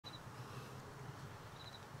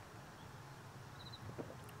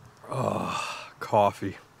Oh,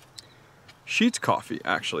 coffee. Sheets coffee,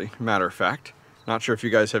 actually, matter of fact. Not sure if you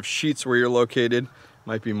guys have Sheets where you're located.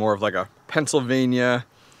 Might be more of like a Pennsylvania,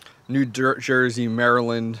 New Jersey,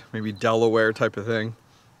 Maryland, maybe Delaware type of thing.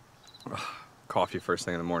 Ugh, coffee first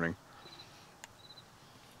thing in the morning.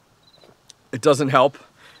 It doesn't help.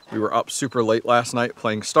 We were up super late last night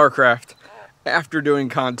playing StarCraft after doing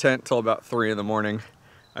content till about 3 in the morning.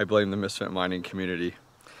 I blame the Misfit Mining community.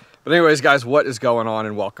 But anyways, guys, what is going on,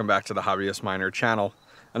 and welcome back to the Hobbyist Miner channel.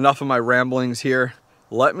 Enough of my ramblings here.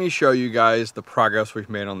 Let me show you guys the progress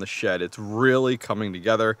we've made on the shed. It's really coming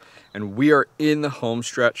together, and we are in the home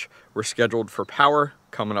stretch. We're scheduled for power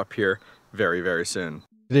coming up here very, very soon.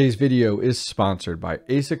 Today's video is sponsored by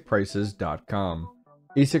𝐴𝐈CPrices.com.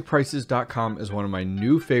 𝐴𝐈CPrices.com is one of my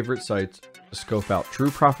new favorite sites to scope out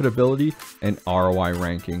true profitability and ROI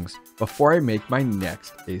rankings before I make my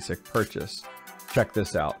next ASIC purchase. Check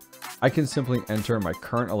this out. I can simply enter my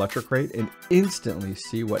current electric rate and instantly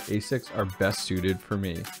see what ASICs are best suited for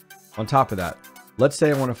me. On top of that, let's say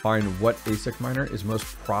I want to find what ASIC miner is most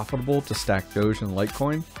profitable to stack Doge and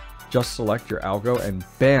Litecoin. Just select your algo and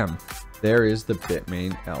bam, there is the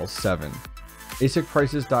Bitmain L7.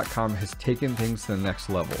 𝐴𝐈CPrices.com has taken things to the next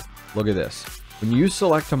level. Look at this. When you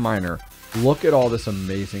select a miner, look at all this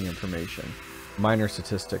amazing information. Miner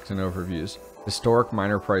statistics and overviews, historic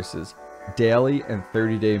miner prices, daily and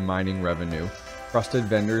 30-day mining revenue, trusted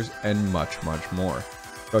vendors, and much, much more.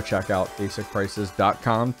 Go check out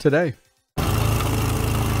𝐴𝐈CPrices.com today.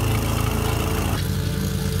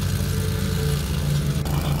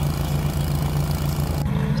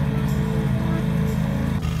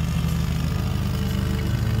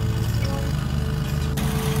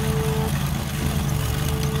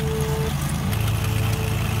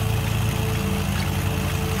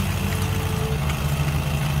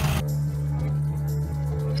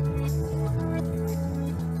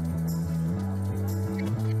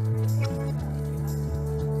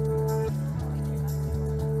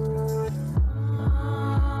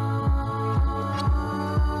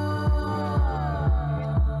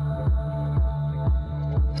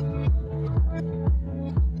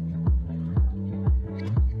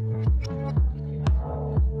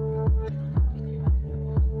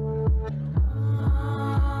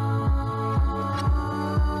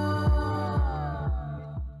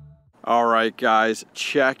 All right, guys,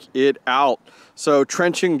 check it out. So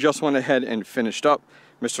trenching just went ahead and finished up.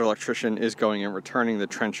 Mr. Electrician is going and returning the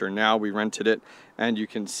trencher now. We rented it, and you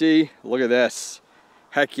can see, look at this.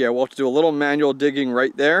 Heck yeah, we'll have to do a little manual digging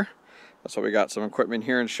right there. That's why we got some equipment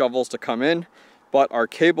here and shovels to come in. But our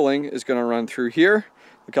cabling is gonna run through here.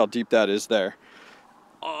 Look how deep that is there.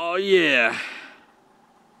 Oh yeah.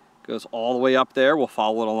 Goes all the way up there. We'll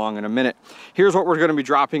follow it along in a minute. Here's what we're gonna be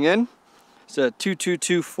dropping in. It's a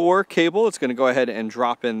 2224 cable. It's going to go ahead and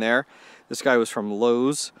drop in there. This guy was from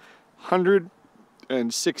Lowe's.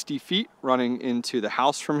 160 feet running into the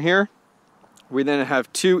house from here. We then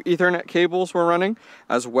have 2 Ethernet cables we're running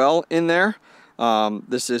as well in there.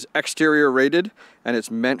 This is exterior rated, and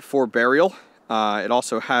it's meant for burial. It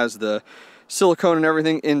also has the silicone and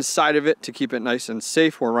everything inside of it to keep it nice and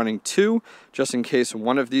safe. We're running 2 just in case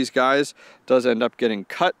one of these guys does end up getting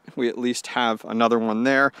cut. We at least have another one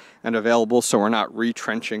there and available, so we're not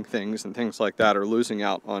retrenching things and things like that or losing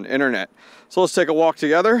out on internet. So let's take a walk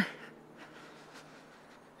together.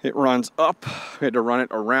 It runs up. We had to run it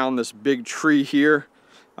around this big tree here.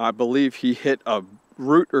 I believe he hit a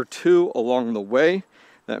root or 2 along the way.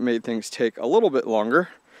 That made things take a little bit longer,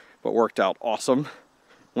 but worked out awesome.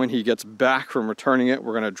 When he gets back from returning it,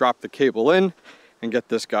 we're gonna drop the cable in and get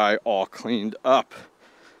this guy all cleaned up.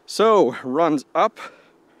 So, runs up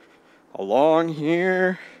along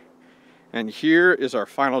here, and here is our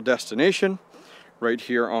final destination, right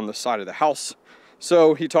here on the side of the house.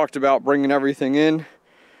 So he talked about bringing everything in,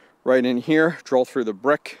 right in here, drill through the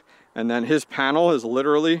brick, and then his panel is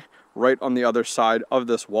literally right on the other side of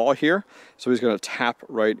this wall here. So he's gonna tap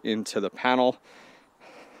right into the panel.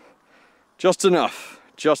 Just enough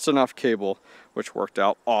cable, which worked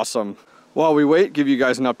out awesome. While we wait, give you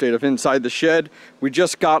guys an update of inside the shed. We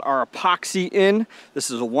just got our epoxy in.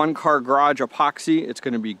 This is a 1-car garage epoxy. It's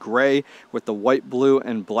gonna be gray with the white, blue,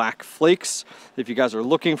 and black flakes. If you guys are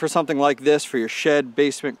looking for something like this for your shed,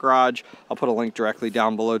 basement, garage, I'll put a link directly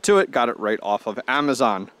down below to it. Got it right off of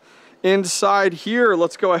Amazon. Inside here,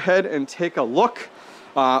 let's go ahead and take a look.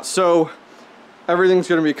 So everything's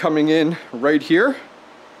gonna be coming in right here.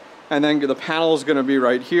 And then the panel is going to be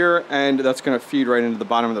right here, and that's going to feed right into the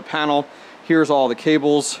bottom of the panel. Here's all the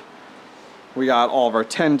cables. We got all of our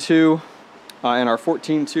 10.2 and our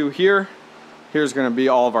 14.2 here. Here's going to be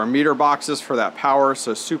all of our meter boxes for that power,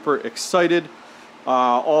 so super excited.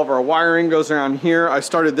 All of our wiring goes around here. I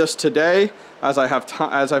started this today as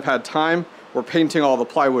I've had time. We're painting all the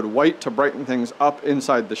plywood white to brighten things up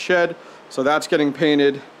inside the shed. So that's getting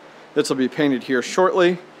painted. This will be painted here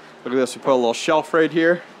shortly. Look at this, we put a little shelf right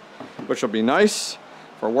here, which will be nice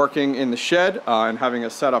for working in the shed and having a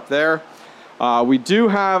setup there. I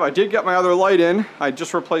did get my other light in. I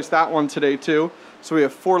just replaced that one today too. So we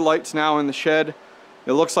have 4 lights now in the shed.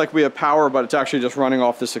 It looks like we have power, but it's actually just running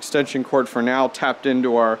off this extension cord for now, tapped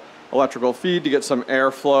into our electrical feed to get some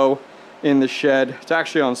airflow in the shed. It's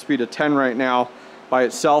actually on speed of 10 right now by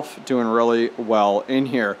itself, doing really well in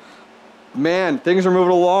here. Man, things are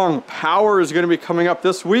moving along. Power is going to be coming up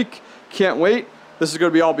this week. Can't wait. This is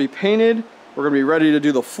going to all be painted. We're going to be ready to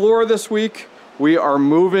do the floor this week. We are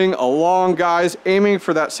moving along, guys, aiming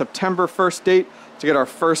for that September 1st date to get our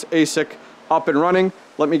first ASIC up and running.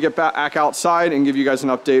 Let me get back outside and give you guys an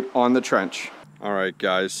update on the trench. All right,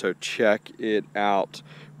 guys, so check it out.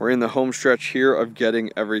 We're in the home stretch here of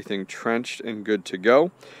getting everything trenched and good to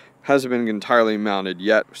go. Hasn't been entirely mounted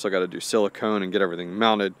yet. We still got to do silicone and get everything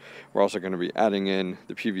mounted. We're also going to be adding in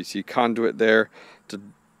the PVC conduit there to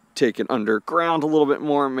take it underground a little bit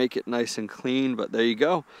more and make it nice and clean. But there you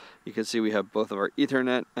go. You can see we have both of our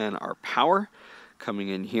Ethernet and our power coming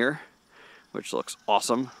in here, which looks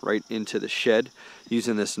awesome, right into the shed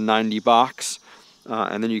using this 90 box.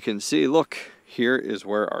 And then you can see, look, here is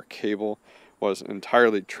where our cable was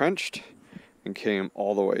entirely trenched and came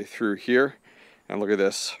all the way through here. And look at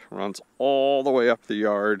this, runs all the way up the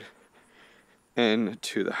yard and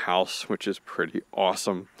to the house, which is pretty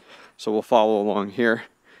awesome. So we'll follow along here.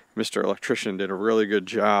 Mr. Electrician did a really good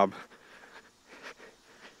job.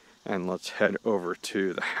 And let's head over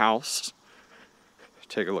to the house.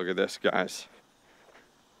 Take a look at this, guys.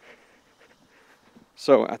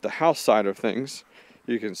 So at the house side of things,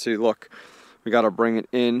 you can see, look, we got to bring it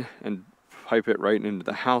in and pipe it right into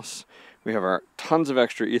the house. We have our tons of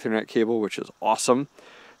extra Ethernet cable, which is awesome,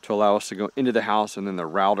 to allow us to go into the house, and then the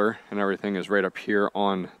router and everything is right up here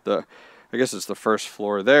on the, I guess it's the first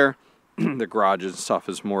floor there. The garage and stuff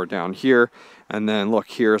is more down here. And then look,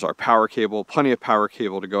 here's our power cable, plenty of power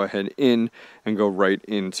cable to go ahead in and go right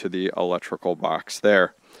into the electrical box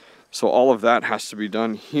there. So all of that has to be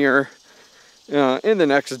done here in the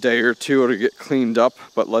next day or two to get cleaned up.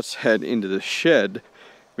 But let's head into the shed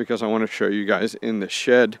because I want to show you guys in the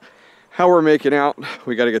shed how we're making out.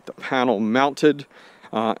 We got to get the panel mounted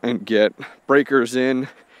and get breakers in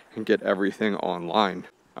and get everything online.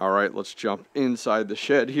 All right, let's jump inside the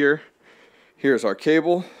shed here. Here's our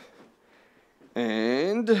cable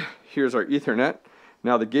and here's our Ethernet.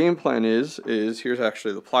 Now the game plan is here's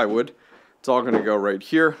actually the plywood. It's all going to go right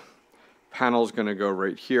here. Panel's going to go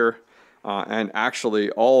right here. And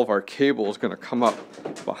actually all of our cable is going to come up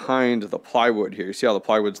behind the plywood here. You see how the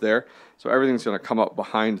plywood's there? So everything's going to come up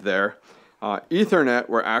behind there. Ethernet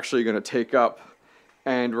we're actually going to take up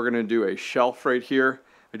and we're going to do a shelf right here.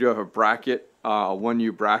 I do have a bracket, a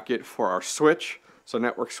 1U bracket for our switch. So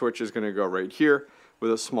network switch is going to go right here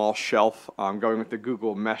with a small shelf. I'm going with the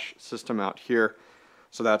Google Mesh system out here.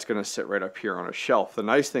 So that's going to sit right up here on a shelf. The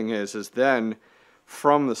nice thing is then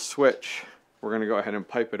from the switch, we're going to go ahead and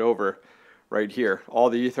pipe it over right here. All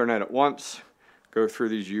the Ethernet at once, go through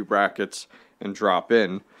these U brackets and drop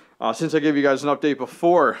in. Since I gave you guys an update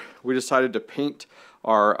before, we decided to paint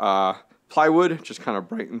our plywood, just kind of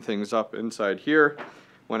brighten things up inside here.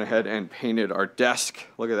 Went ahead and painted our desk.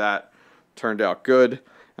 Look at that. Turned out good.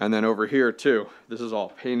 And then over here too, this is all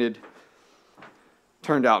painted.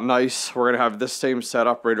 Turned out nice. We're going to have this same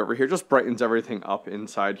setup right over here. Just brightens everything up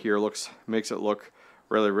inside here. Makes it look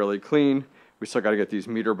really, really clean. We still got to get these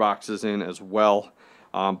meter boxes in as well.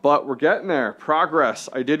 But we're getting there. Progress.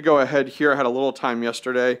 I did go ahead here. I had a little time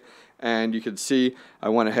yesterday. And you can see I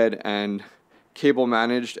went ahead and cable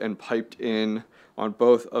managed and piped in on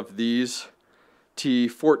both of these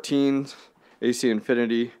T14s, AC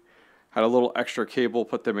Infinity. Had a little extra cable,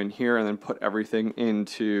 put them in here, and then put everything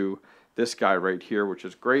into this guy right here, which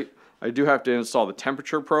is great. I do have to install the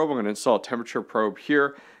temperature probe. I'm going to install a temperature probe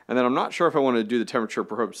here. And then I'm not sure if I want to do the temperature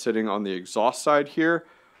probe sitting on the exhaust side here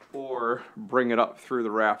or bring it up through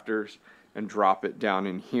the rafters and drop it down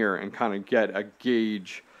in here and kind of get a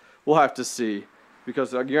gauge. We'll have to see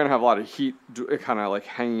because you're going to have a lot of heat kind of like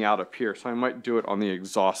hanging out up here. So I might do it on the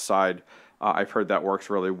exhaust side. I've heard that works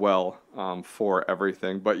really well for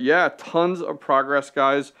everything. But yeah, tons of progress,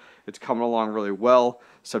 guys. It's coming along really well.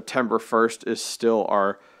 September 1st is still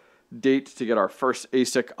our date to get our first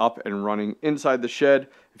ASIC up and running inside the shed.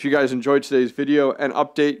 If you guys enjoyed today's video and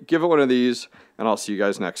update, give it one of these, and I'll see you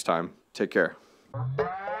guys next time. Take care.